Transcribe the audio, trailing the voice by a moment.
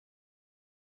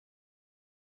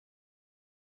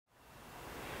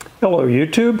Hello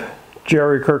YouTube,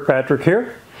 Jerry Kirkpatrick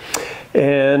here,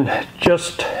 and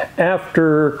just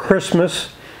after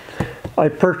Christmas I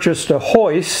purchased a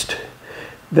hoist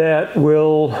that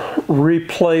will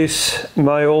replace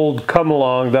my old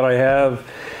come-along that I have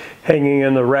hanging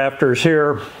in the rafters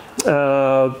here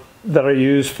that I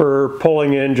use for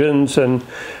pulling engines and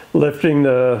lifting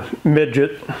the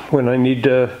midget when I need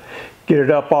to get it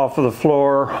up off of the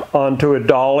floor onto a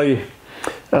dolly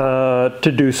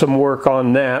to do some work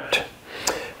on that.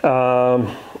 I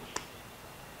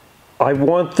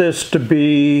want this to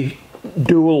be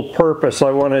dual purpose.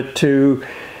 I want it to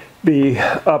be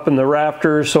up in the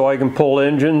rafters so I can pull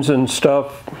engines and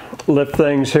stuff, lift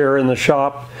things here in the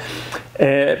shop,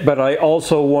 but I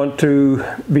also want to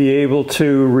be able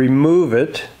to remove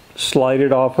it, slide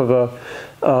it off of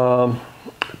a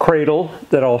cradle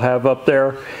that I'll have up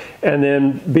there, and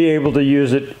then be able to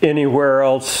use it anywhere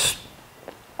else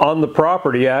on the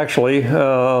property, actually,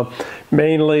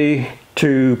 mainly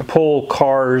to pull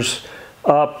cars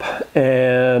up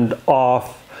and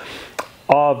off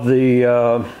of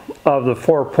the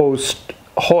 4-post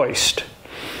hoist.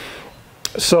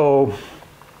 So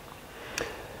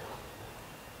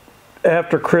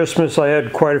after Christmas I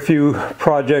had quite a few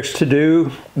projects to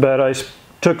do, but I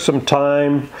took some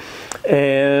time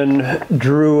and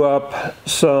drew up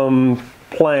some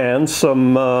plans,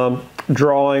 some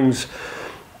drawings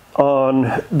on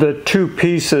the two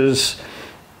pieces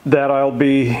that I'll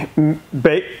be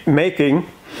making.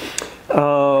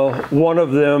 One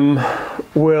of them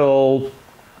will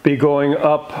be going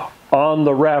up on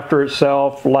the rafter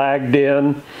itself, lagged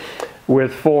in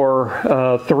with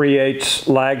 4 3/8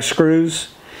 lag screws,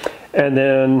 and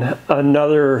then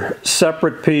another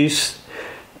separate piece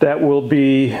that will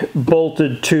be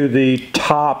bolted to the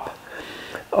top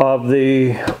of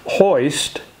the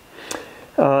hoist,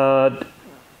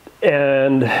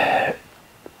 and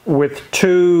with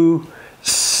 2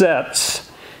 sets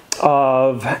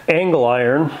of angle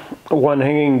iron, one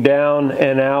hanging down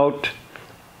and out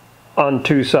on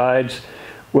 2 sides,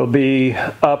 will be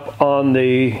up on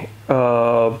the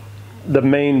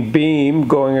main beam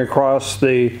going across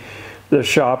the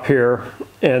shop here,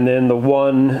 and then the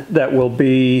one that will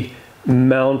be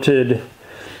mounted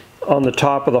on the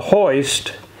top of the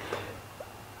hoist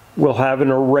will have an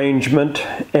arrangement,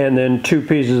 and then 2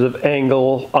 pieces of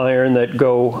angle iron that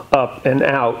go up and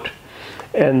out,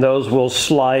 and those will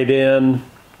slide in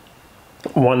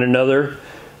one another,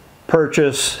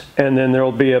 purchase, and then there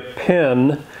will be a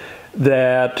pin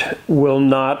that will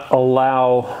not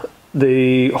allow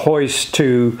the hoist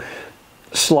to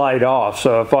slide off.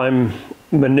 So if I'm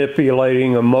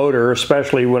manipulating a motor,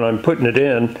 especially when I'm putting it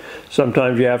in,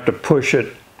 sometimes you have to push it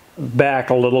back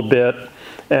a little bit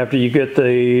after you get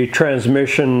the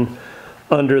transmission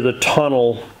under the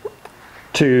tunnel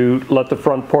to let the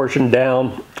front portion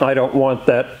down. I don't want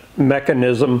that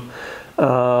mechanism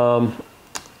to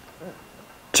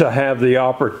have the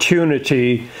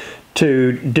opportunity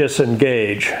to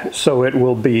disengage, so it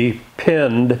will be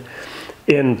pinned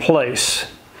in place.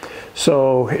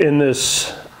 So in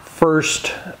this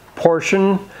first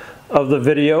portion of the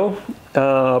video,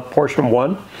 portion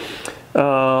 1,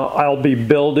 I'll be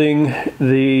building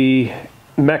the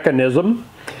mechanism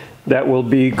that will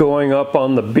be going up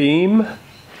on the beam,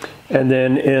 and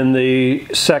then in the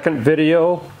second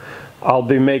video I'll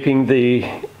be making the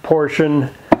portion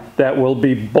that will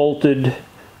be bolted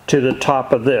to the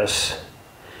top of this.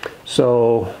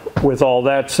 So with all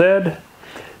that said,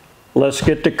 let's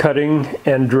get to cutting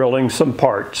and drilling some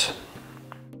parts.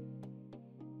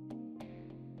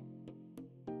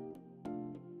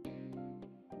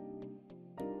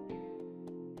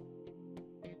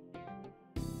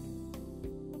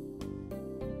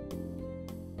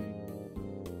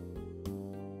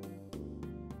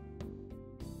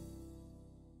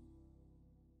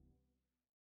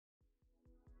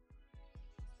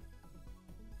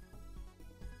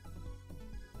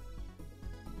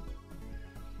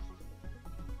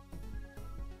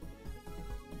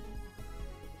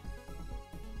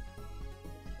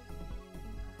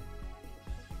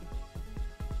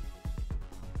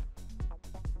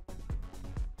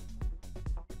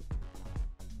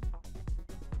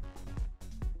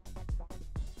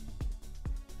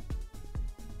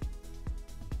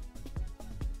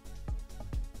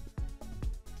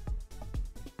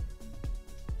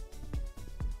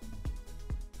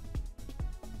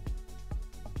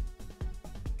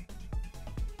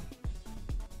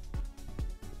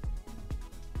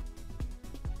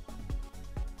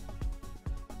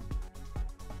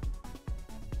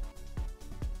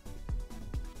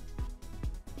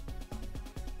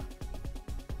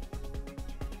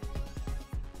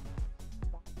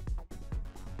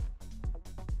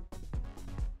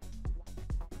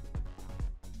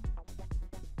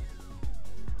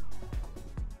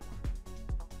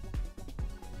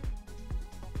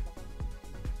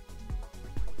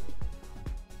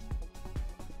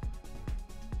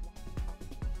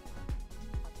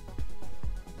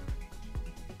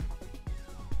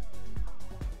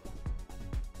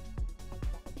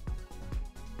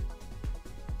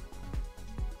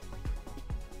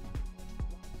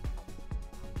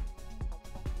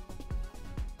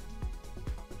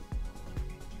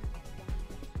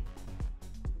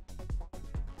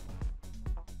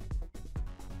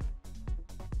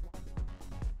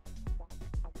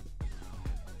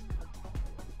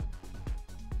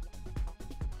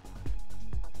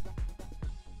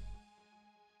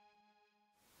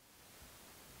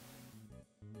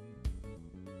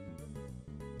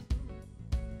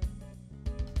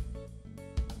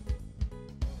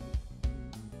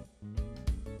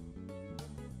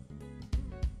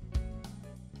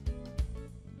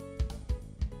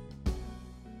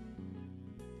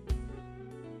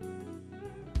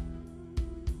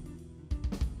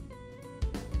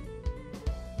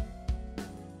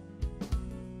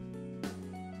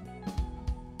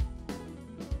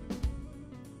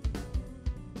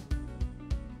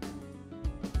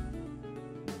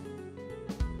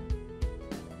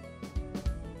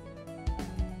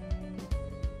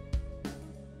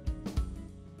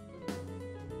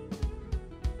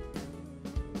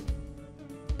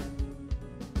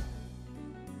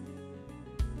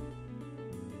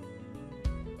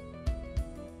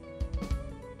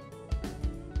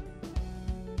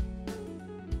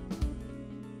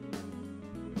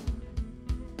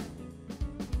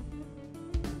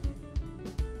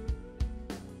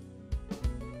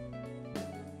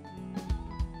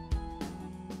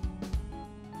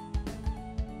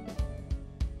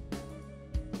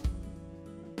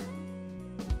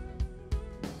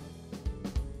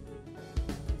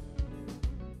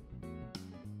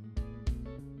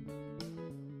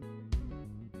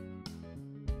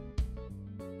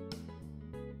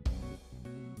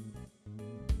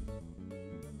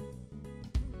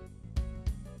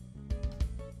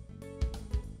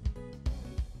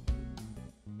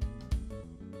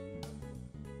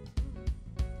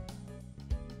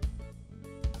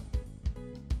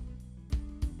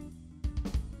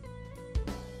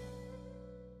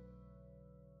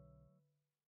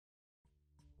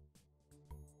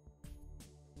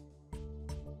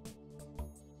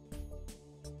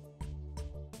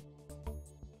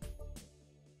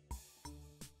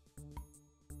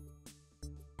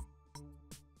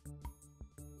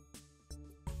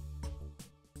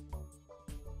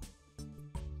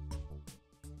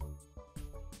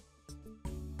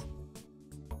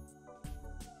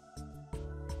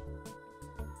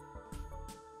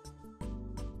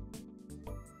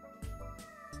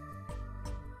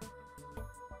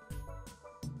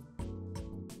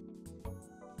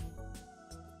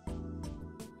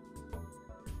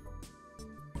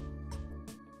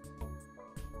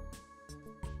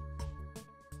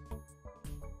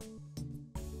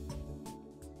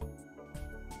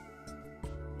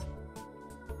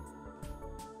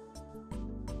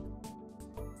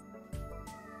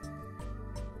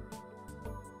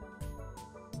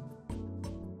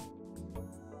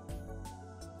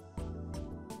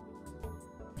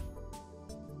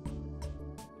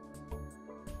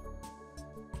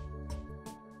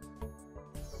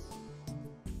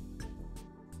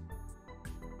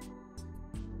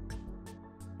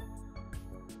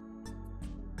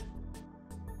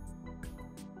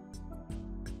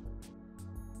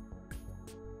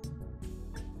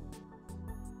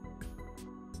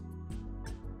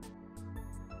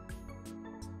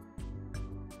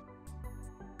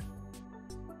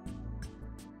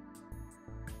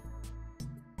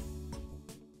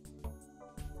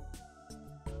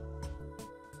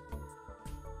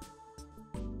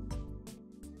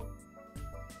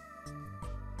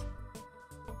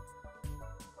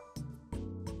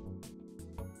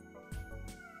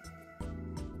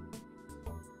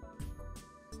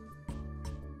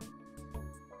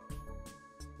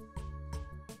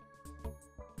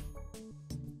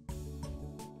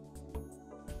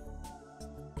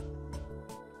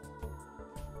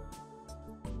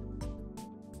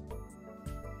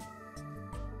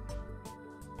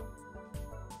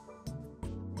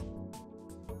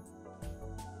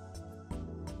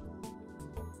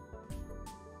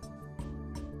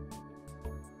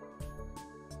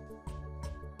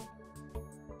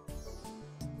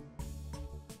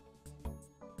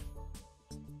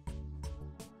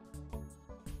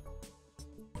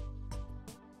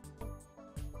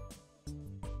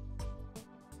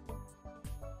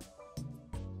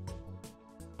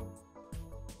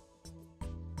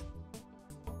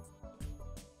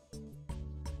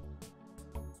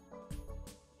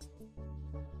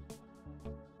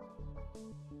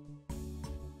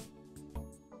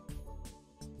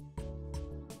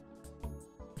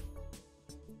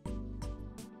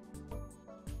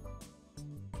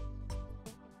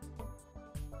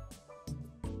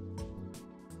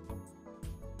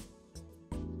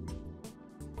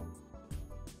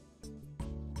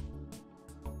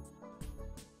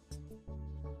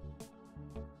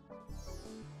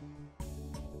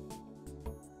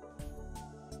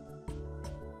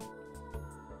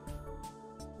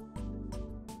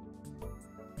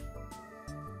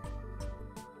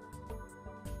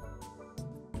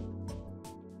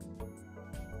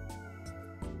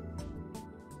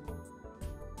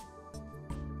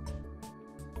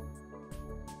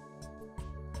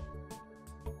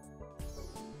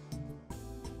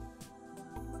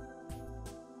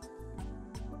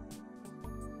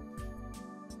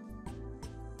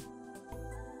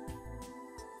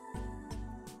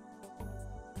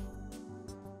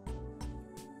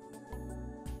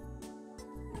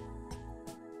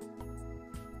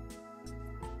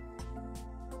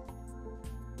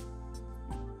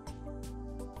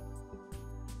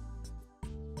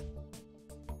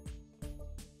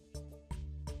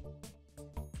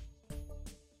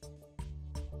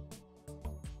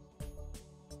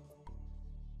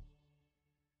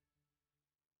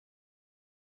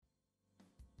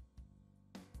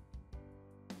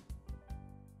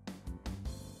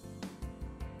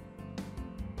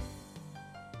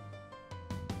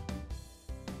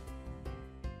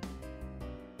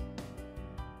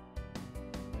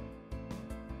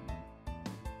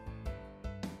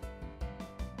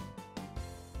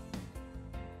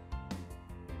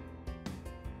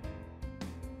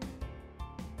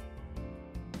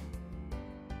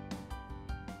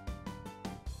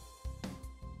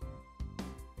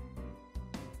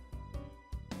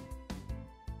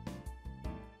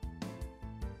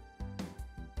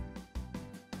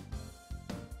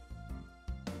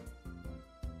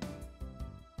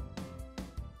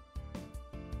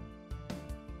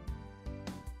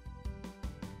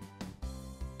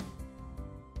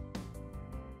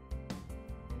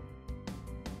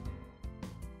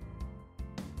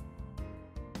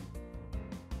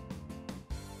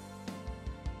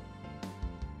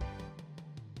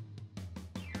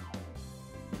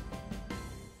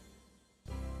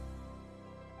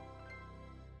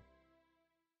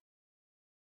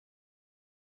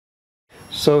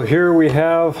 So here we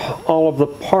have all of the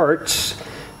parts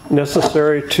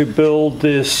necessary to build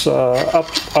this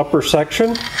upper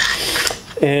section,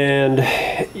 and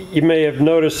you may have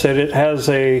noticed that it has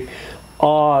a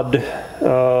odd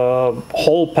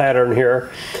hole pattern here.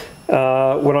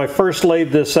 When I first laid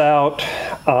this out,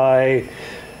 I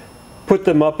put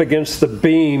them up against the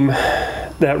beam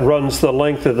that runs the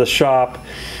length of the shop,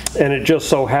 and it just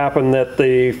so happened that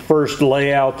the first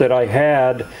layout that I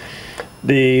had,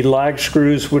 the lag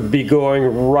screws would be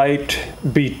going right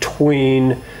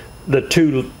between the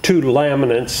two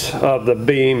laminates of the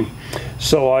beam.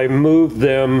 So I moved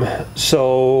them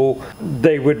so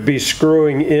they would be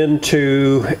screwing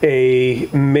into a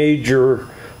major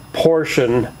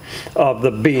portion of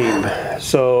the beam.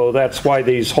 So that's why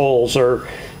these holes are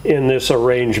in this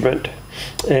arrangement.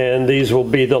 And these will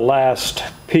be the last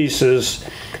pieces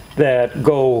that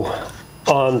go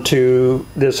onto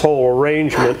this whole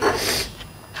arrangement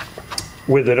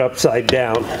with it upside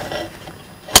down.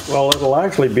 Well, it'll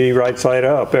actually be right side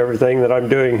up. Everything that I'm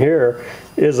doing here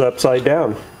is upside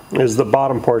down, is the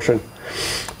bottom portion.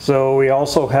 So we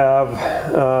also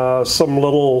have some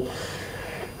little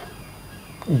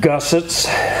gussets,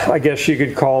 I guess you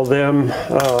could call them,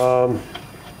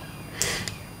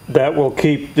 that will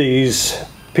keep these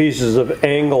pieces of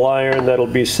angle iron that'll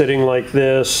be sitting like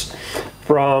this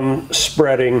from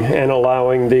spreading and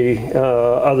allowing the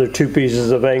other two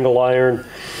pieces of angle iron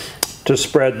to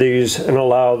spread these and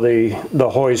allow the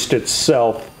hoist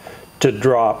itself to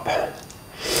drop.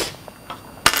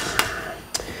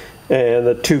 And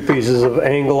the two pieces of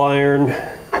angle iron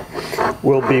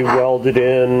will be welded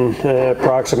in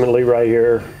approximately right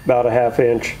here, about a 1/2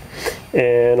 inch,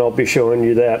 and I'll be showing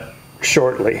you that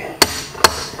shortly.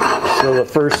 So the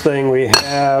first thing we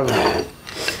have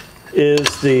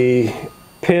is the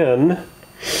pin,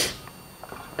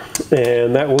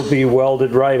 and that will be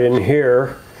welded right in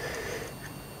here.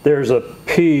 There's a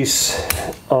piece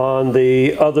on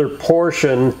the other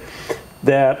portion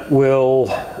that will,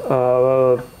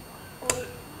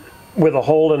 with a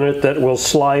hole in it, that will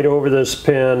slide over this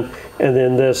pin, and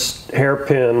then this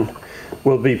hairpin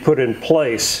will be put in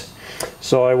place.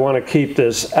 So I want to keep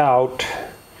this out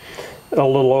a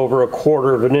little over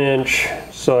 1/4 of an inch.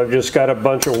 So I've just got a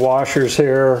bunch of washers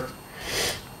here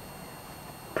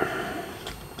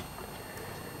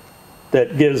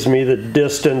that gives me the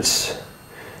distance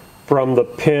from the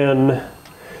pin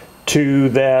to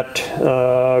that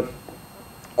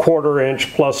 1/4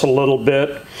 inch plus a little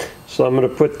bit. So I'm going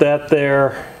to put that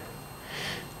there.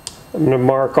 I'm going to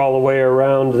mark all the way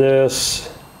around this.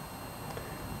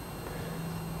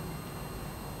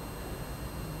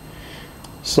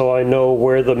 So I know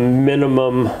where the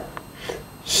minimum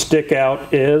stick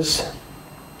out is.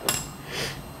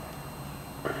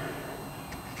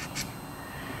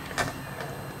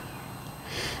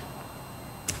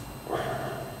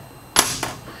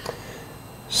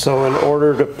 So in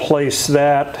order to place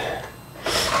that,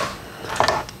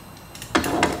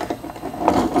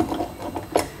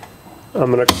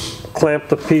 I'm going to clamp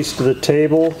the piece to the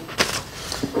table.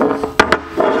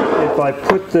 If I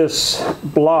put this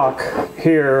block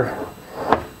here,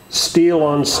 steel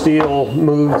on steel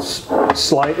moves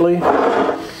slightly.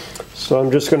 So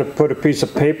I'm just going to put a piece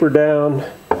of paper down,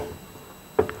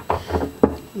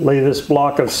 lay this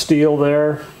block of steel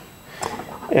there,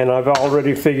 and I've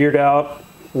already figured out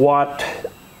what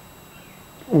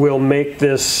will make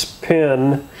this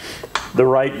pin the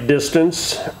right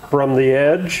distance from the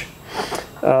edge,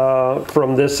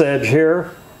 from this edge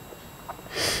here.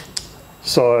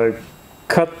 So I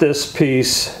cut this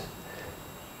piece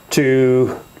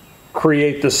to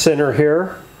create the center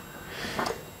here.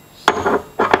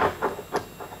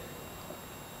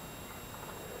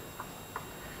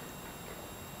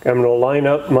 I'm going to line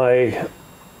up my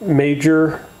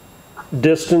major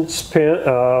distance pin,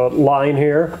 line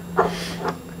here.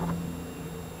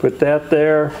 Put that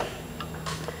there.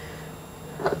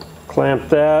 Clamp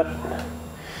that.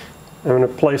 I'm going to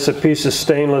place a piece of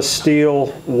stainless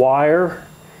steel wire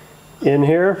in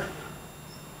here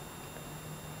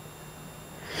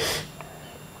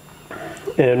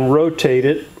and rotate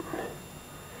it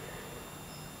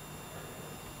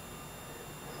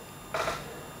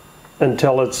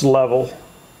until it's level.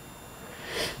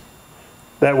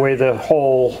 That way the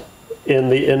hole in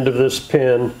the end of this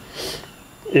pin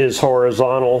is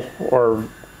horizontal or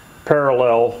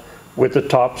parallel with the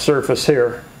top surface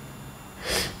here.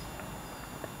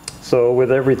 So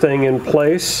with everything in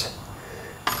place,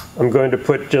 I'm going to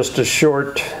put just a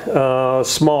short,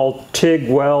 small TIG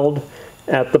weld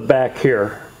at the back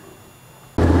here.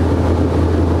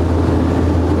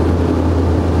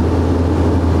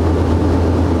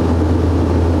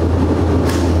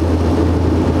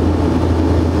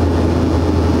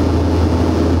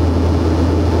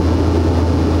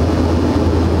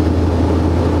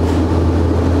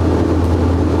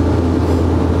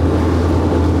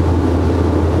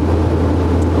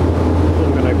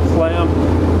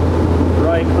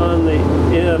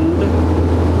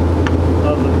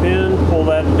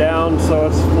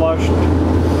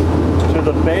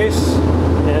 place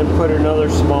and put another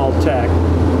small tack.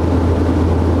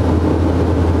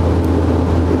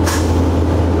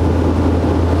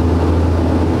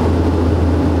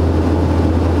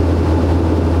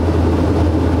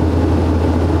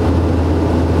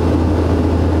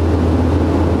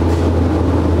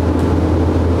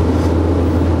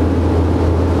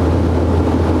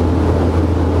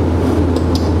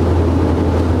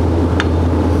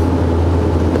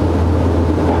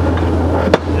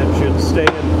 Stay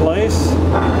in place.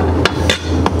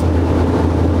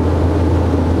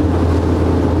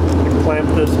 Clamp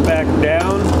this back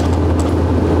down.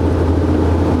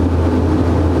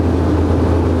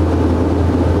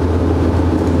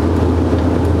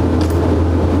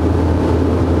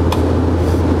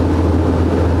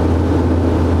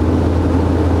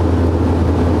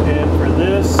 And for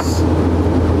this,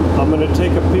 I'm going to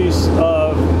take a piece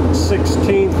of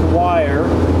 16th wire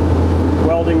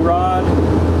welding rod,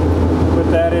 put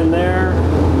that in there,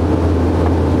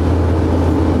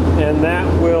 and that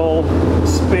will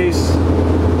space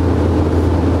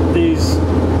these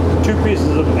two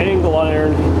pieces of angle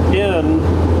iron in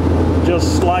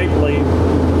just slightly,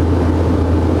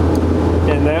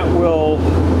 and that will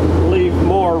leave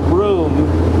more room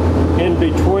in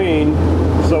between,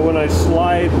 so when I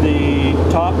slide the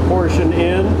top portion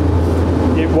in,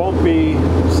 it won't be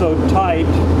so tight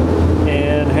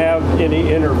and have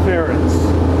any interference.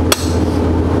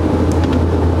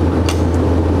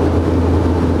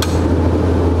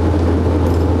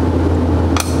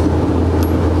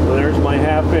 So there's my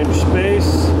 1/2 inch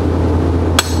space.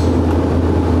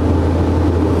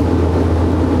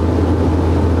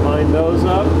 Line those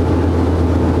up.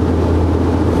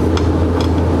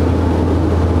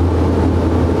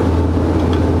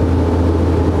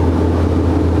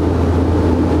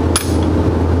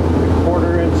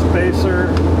 Spacer,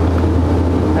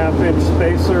 1/2 inch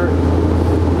spacer.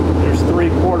 There's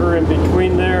 3/4 in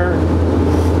between there.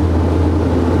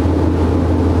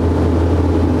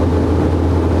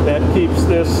 That keeps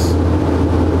this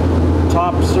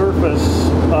top surface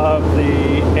of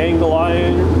the angle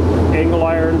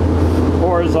iron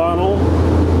horizontal.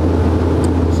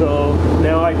 So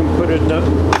now I can put a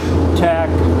tack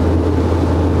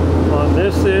on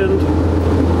this end.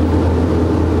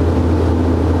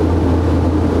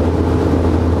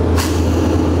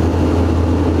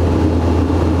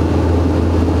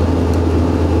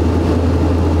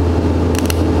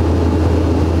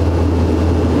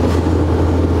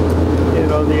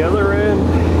 The other end,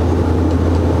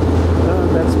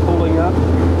 that's pulling up.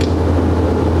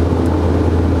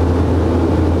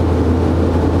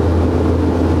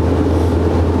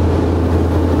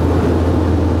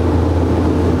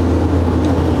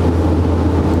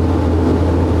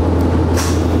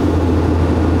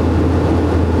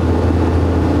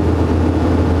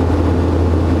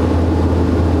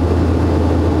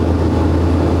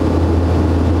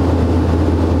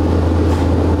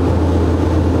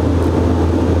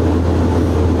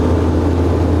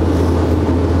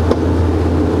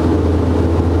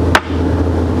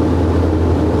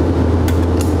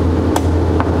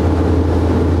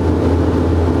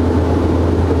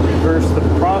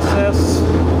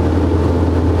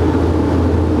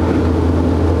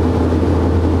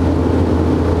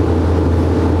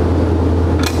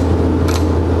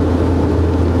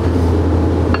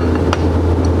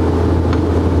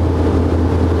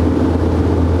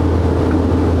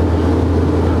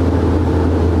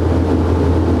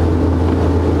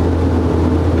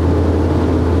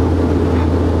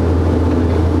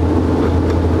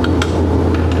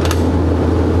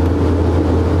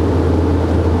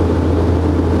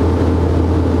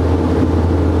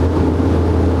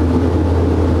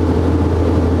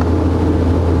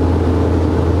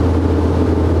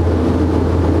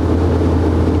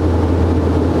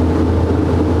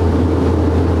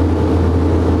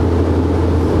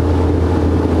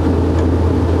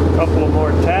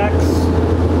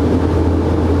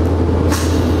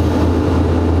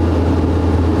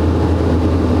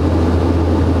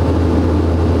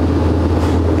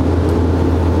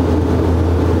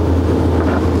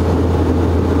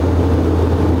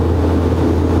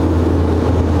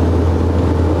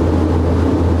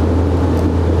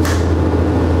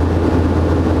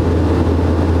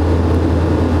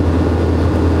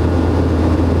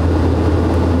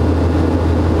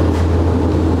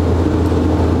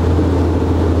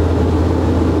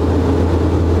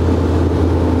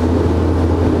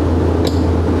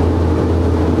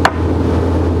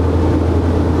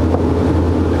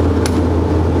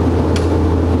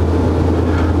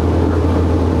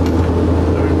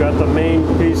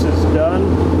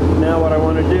 Now what I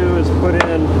want to do is put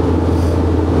in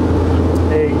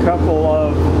a couple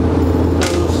of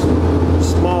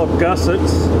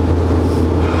gussets,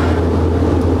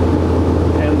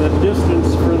 and the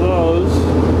distance for those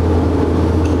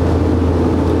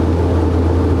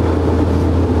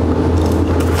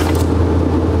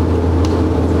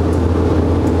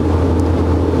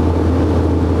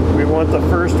we want the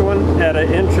first one at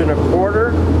 1.25 inches.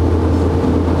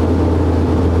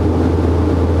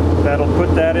 That'll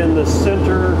put that in the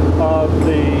center of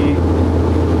the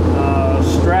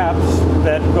straps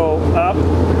that go up,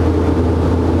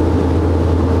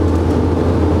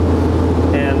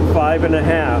 and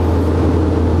 5.5.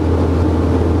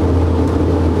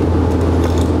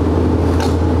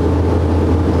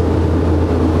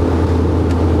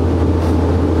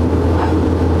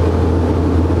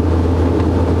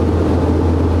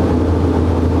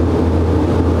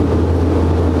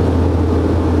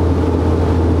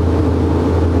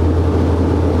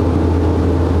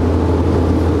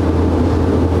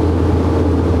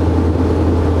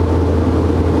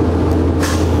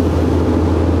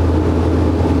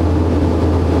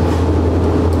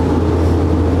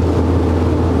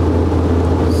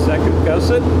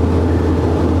 Gusset.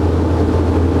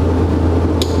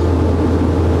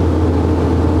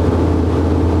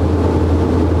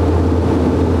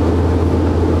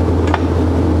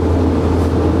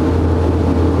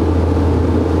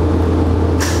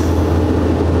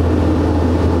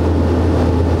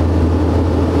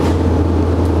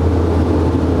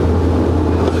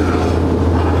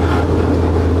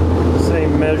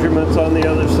 Same measurements on the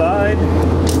other side.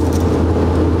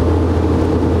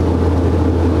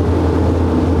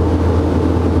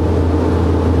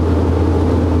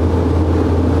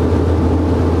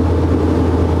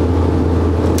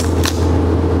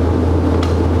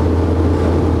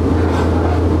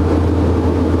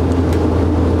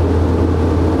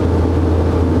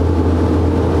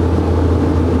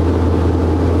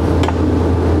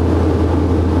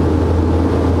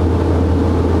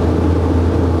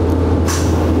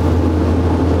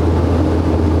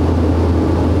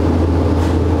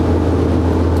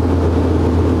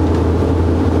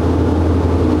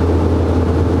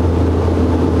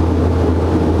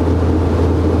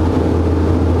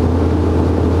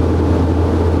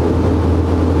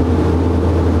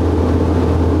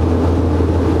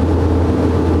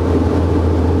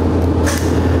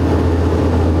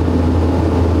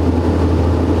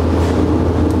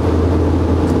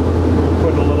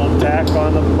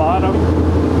 On the bottom.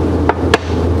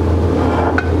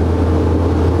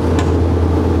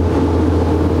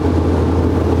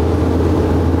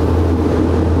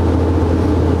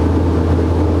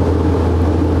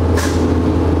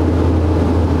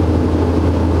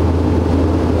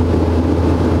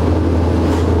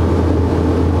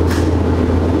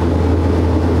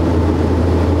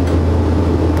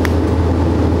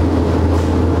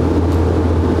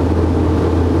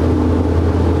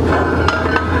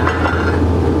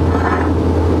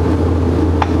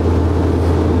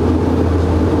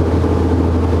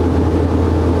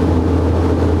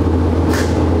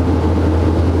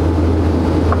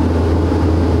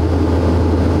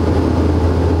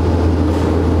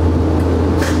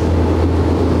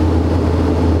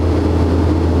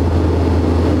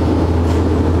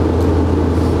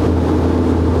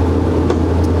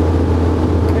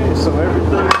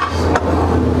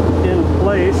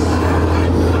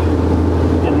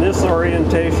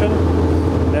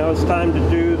 Now it's time to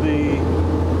do the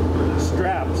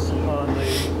straps on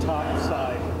the top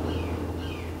side.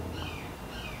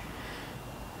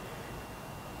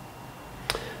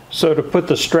 So to put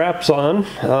the straps on,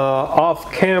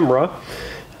 off camera,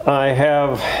 I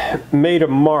have made a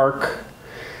mark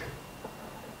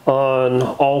on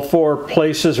all 4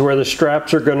 places where the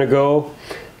straps are going to go.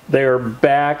 They're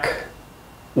back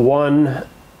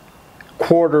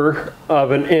 1/4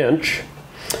 of an inch.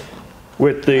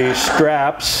 With the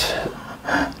straps,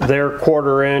 they're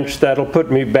 1/4 inch. That'll put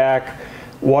me back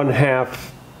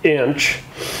 1/2 inch.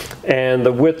 And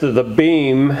the width of the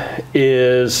beam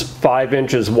is 5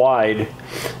 inches wide.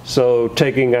 So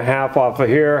taking a half off of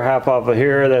here, half off of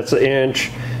here, that's 1 inch.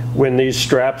 When these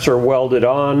straps are welded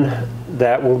on,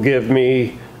 that will give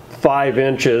me 5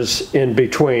 inches in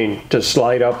between to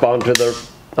slide up onto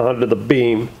the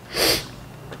beam.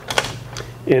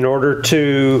 In order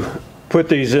to put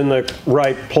these in the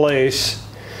right place,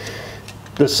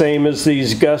 the same as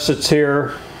these gussets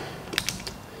here,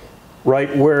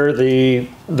 right where the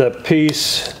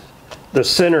piece, the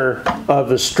center of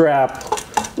the strap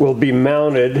will be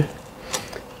mounted,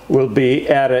 will be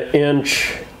at 1.5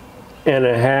 inches,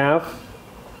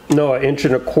 no, 1.25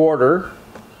 inches,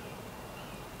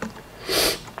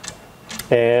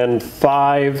 and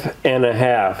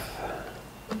 5.5.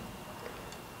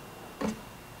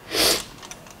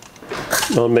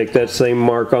 I'll make that same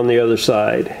mark on the other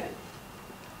side.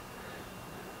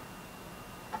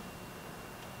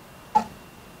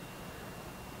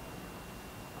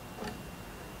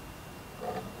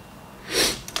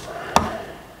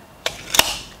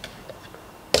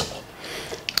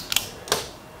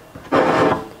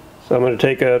 So I'm going to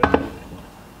take a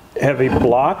heavy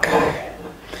block,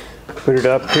 put it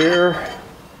up here,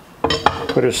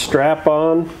 put a strap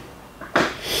on,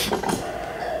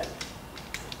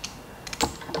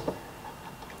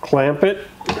 clamp it,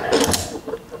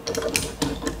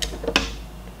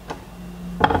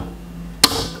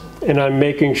 and I'm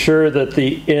making sure that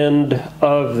the end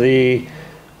of the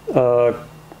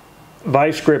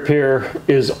vice grip here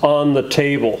is on the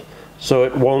table so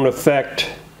it won't affect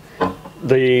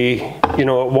the, it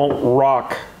won't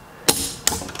rock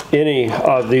any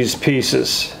of these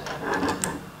pieces.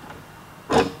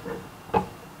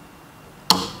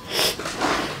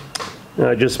 Now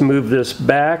I just move this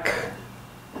back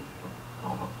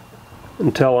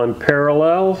until I'm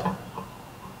parallel,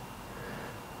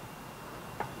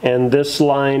 and this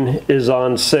line is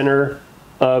on center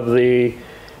of the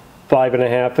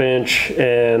 5.5 inch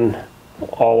and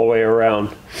all the way around.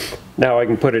 Now I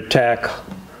can put a tack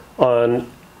on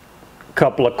a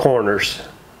couple of corners.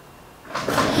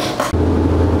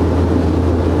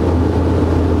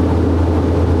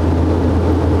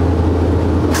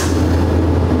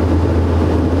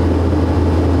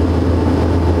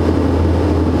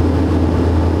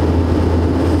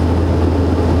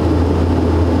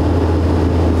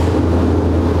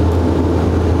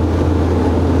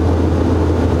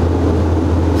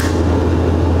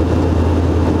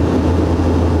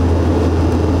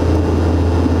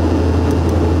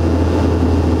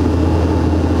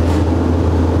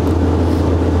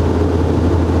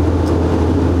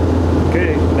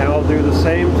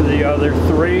 Same to the other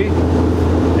three,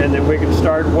 and then we can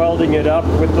start welding it up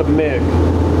with the MIG.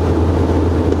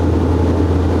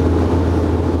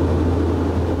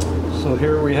 So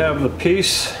here we have the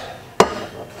piece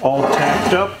all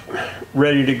tacked up,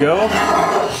 ready to go.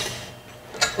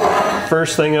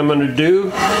 First thing I'm going to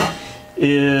do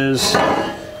is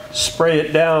spray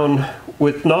it down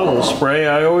with nozzle spray.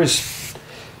 I always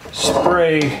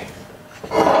spray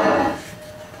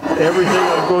everything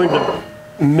I'm going to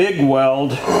MIG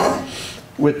weld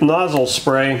with nozzle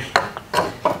spray.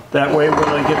 That way when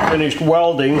I get finished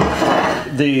welding,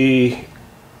 the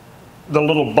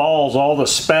little balls, all the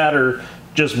spatter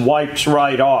just wipes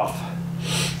right off.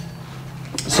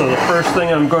 So the first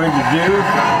thing I'm going to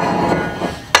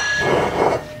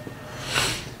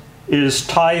do is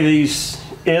tie these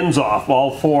ends off,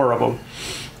 all 4 of them.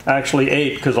 Actually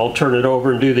 8, because I'll turn it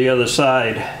over and do the other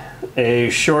side. A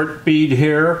short bead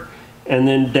here, and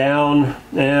then down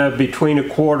between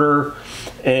 1/4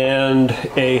 and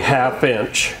a 1/2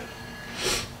 inch.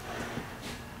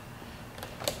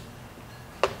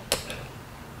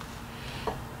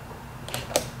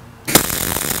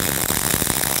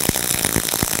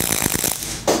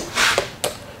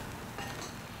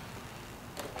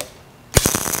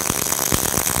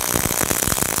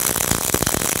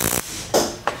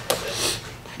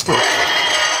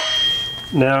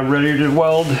 Now I'm ready to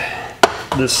weld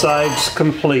the sides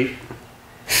complete.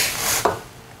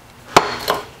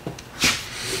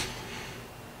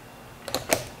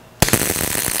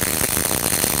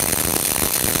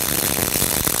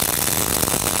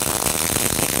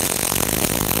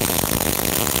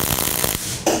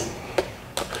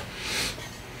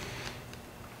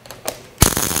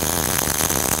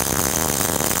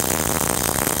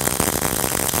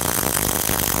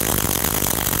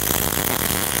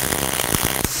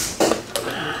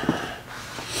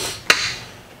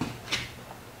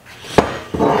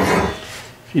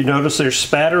 You notice there's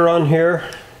spatter on here.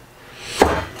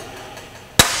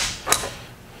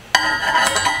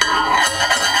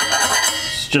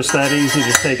 It's just that easy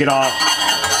to take it off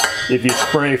if you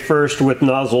spray first with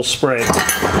nozzle spray.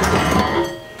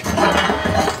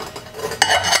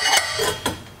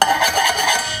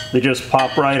 They just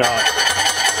pop right off.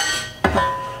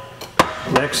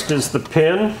 Next is the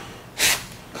pin.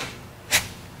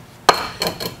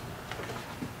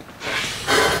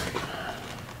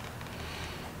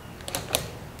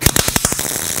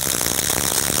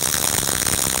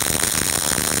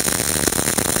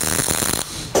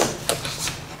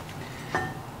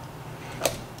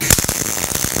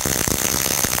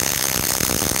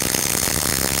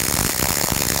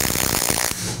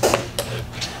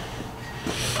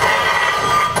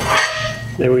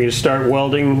 Then we can start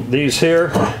welding these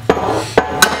here.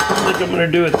 I think I'm going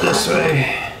to do it this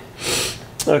way.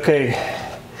 Okay.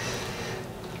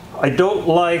 I don't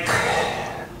like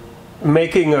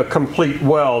making a complete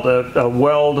weld, a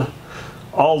weld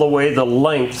all the way the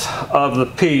length of the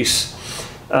piece,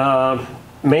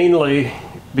 mainly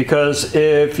because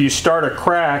if you start a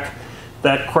crack,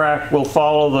 that crack will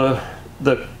follow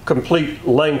the complete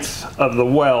length of the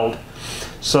weld.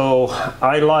 So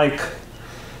I like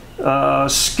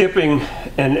skipping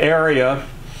an area,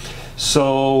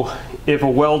 so if a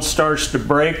weld starts to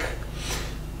break,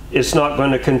 it's not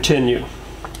going to continue.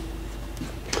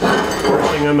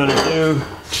 First thing I'm going to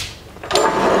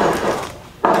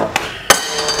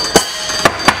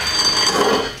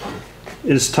do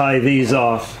is tie these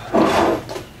off.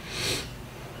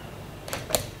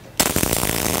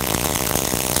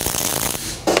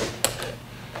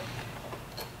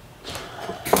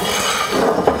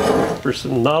 For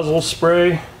some nozzle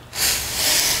spray.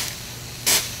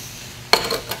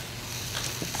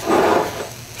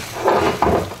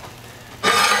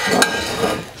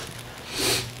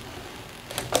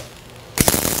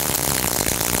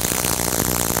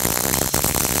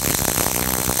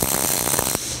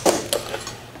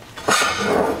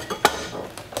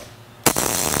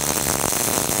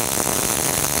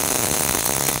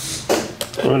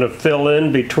 I'm going to fill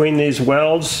in between these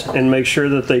welds and make sure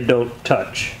that they don't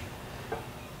touch.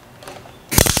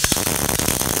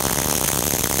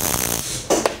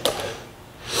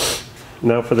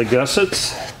 Now for the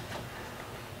gussets.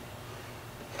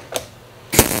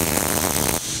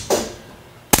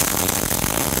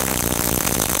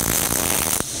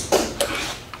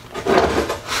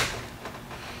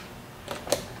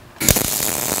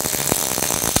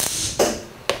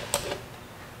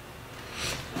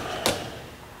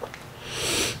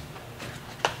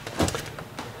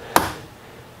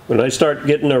 When I start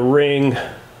getting a ring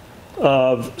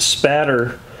of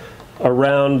spatter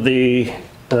around the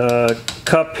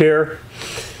cup here,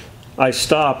 I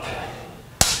stop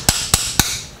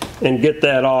and get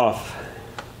that off.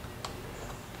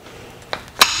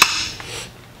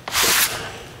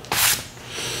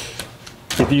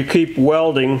 If you keep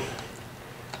welding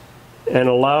and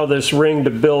allow this ring to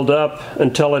build up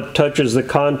until it touches the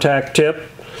contact tip,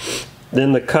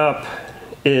 then the cup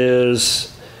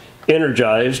is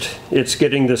energized. It's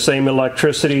getting the same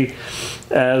electricity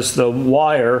as the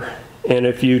wire, and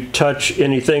if you touch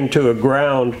anything to a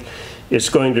ground, it's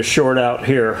going to short out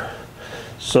here.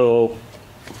 So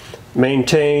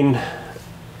maintain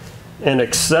an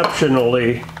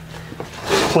exceptionally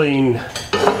clean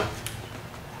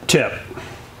tip.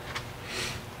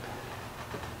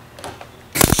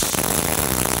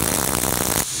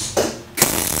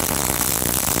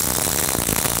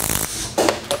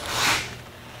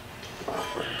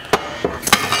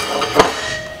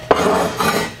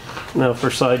 Now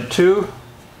for side 2.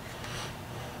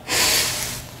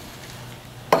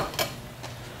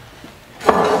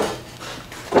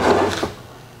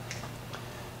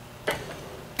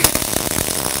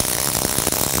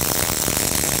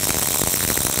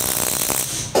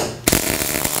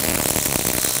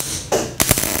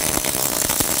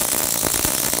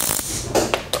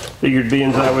 Figured being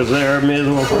as I was there, may as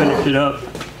well finish it up.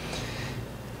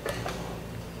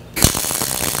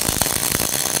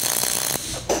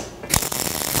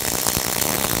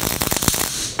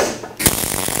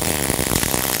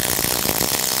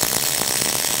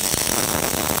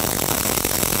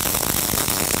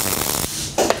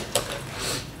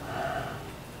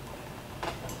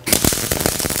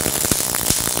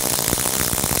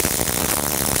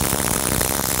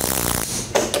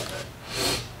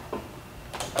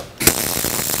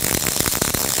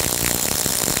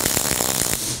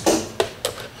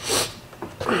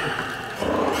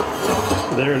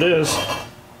 There it is.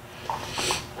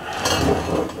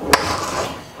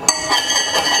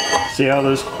 See how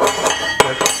this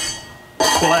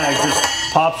flag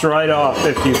just pops right off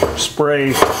if you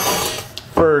spray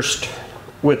first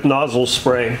with nozzle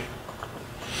spray.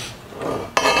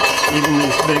 Even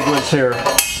these big ones here,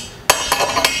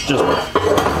 just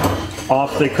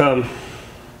off they come.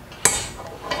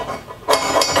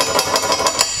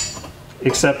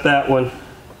 Except that one.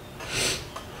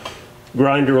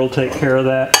 Grinder will take care of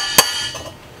that.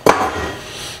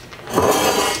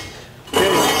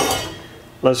 Okay,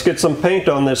 let's get some paint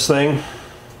on this thing.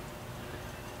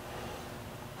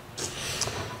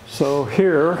 So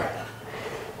here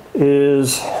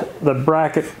is the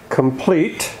bracket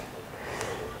complete,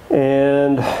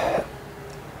 and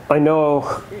I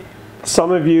know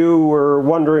some of you were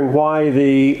wondering why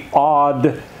the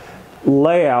odd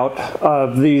layout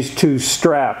of these two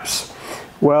straps.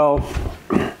 Well,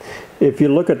 if you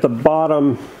look at the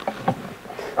bottom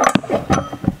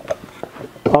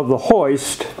of the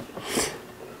hoist,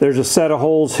 there's a set of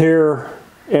holes here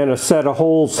and a set of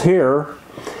holes here,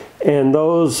 and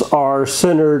those are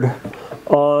centered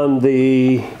on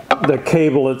the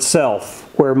cable itself,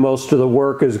 where most of the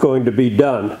work is going to be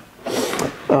done.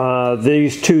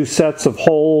 These two sets of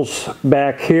holes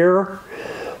back here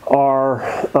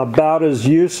are about as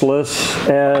useless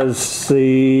as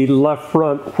the left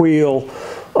front wheel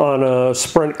on a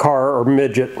sprint car or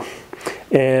midget.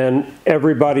 And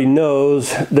everybody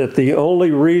knows that the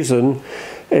only reason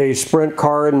a sprint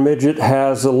car and midget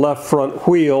has a left front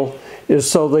wheel is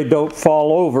so they don't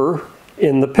fall over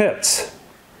in the pits.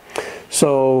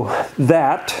 So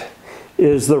that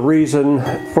is the reason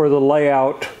for the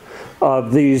layout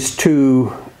of these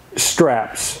two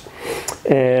straps.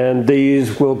 And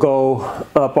these will go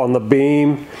up on the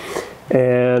beam.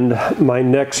 And my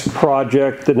next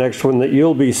project, the next one that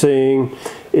you'll be seeing,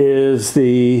 is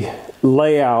the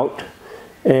layout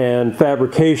and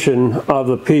fabrication of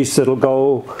the piece that'll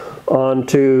go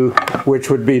onto, which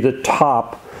would be the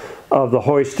top of the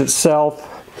hoist itself,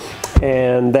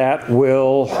 and that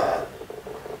will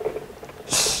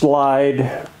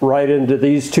slide right into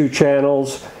these two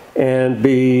channels and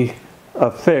be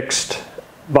affixed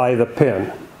by the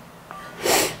pin.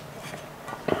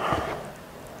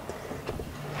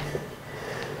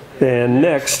 And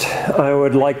next, I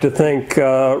would like to thank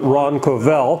Ron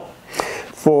Covell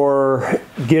for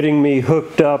getting me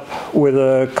hooked up with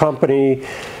a company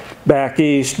back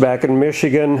east, back in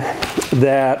Michigan,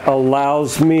 that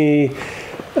allows me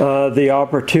the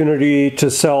opportunity to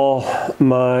sell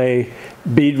my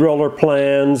bead roller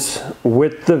plans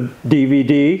with the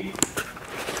DVD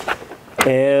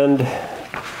and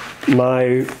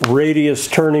my radius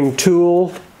turning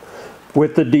tool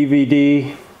with the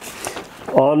DVD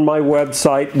on my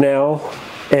website now,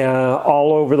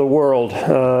 all over the world.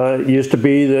 It used to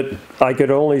be that I could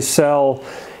only sell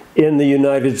in the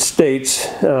United States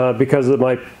because of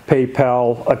my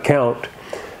PayPal account.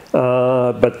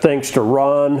 But thanks to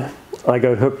Ron, I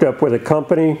got hooked up with a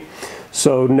company,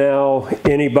 so now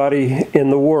anybody in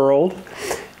the world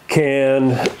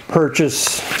can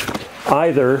purchase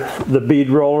either the bead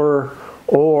roller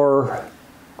or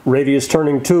radius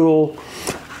turning tool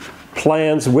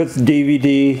plans with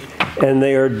DVD, and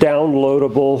they are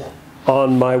downloadable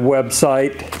on my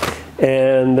website,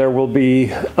 and there will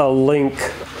be a link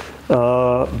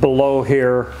below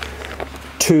here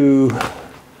to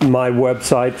my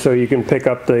website so you can pick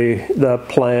up the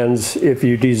plans if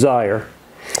you desire.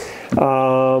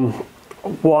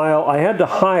 While I had to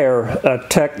hire a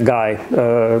tech guy,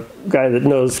 a guy that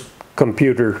knows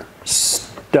computer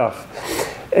stuff,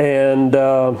 and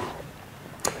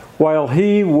while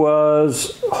he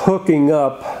was hooking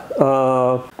up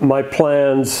my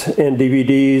plans and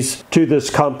DVDs to this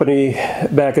company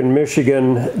back in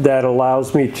Michigan that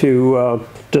allows me to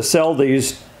sell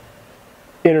these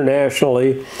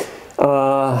internationally,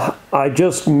 I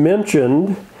just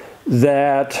mentioned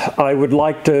that I would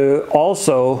like to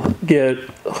also get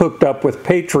hooked up with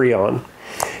Patreon.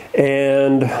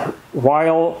 And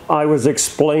while I was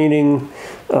explaining,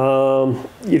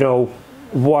 you know,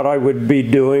 what I would be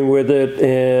doing with it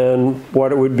and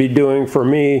what it would be doing for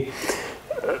me,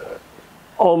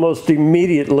 almost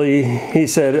immediately he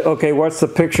said, okay, what's the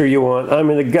picture you want? I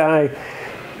mean, the guy,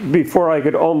 before I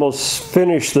could almost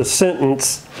finish the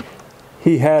sentence,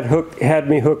 he had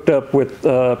me hooked up with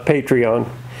Patreon.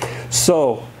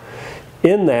 So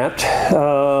in that,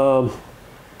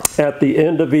 at the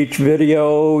end of each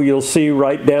video, you'll see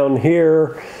right down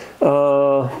here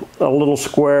a little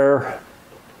square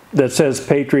that says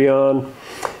Patreon.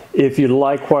 If you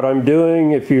like what I'm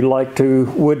doing, if you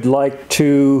would like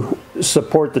to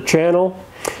support the channel,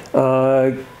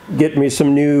 get me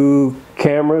some new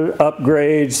camera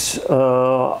upgrades,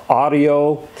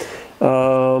 audio,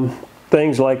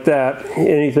 things like that.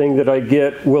 Anything that I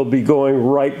get will be going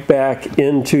right back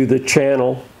into the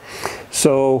channel.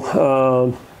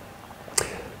 So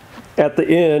at the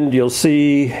end, you'll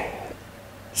see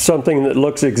something that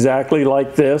looks exactly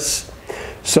like this.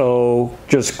 So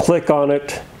just click on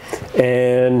it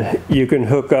and you can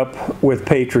hook up with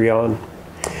Patreon.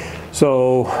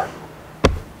 So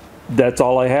that's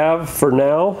all I have for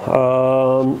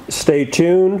now. Stay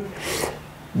tuned.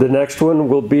 The next one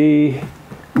will be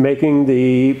making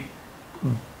the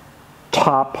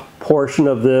top portion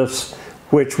of this,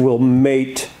 which will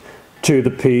mate to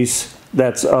the piece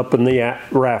that's up in the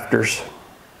rafters.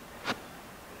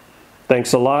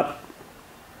 Thanks a lot.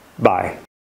 Bye.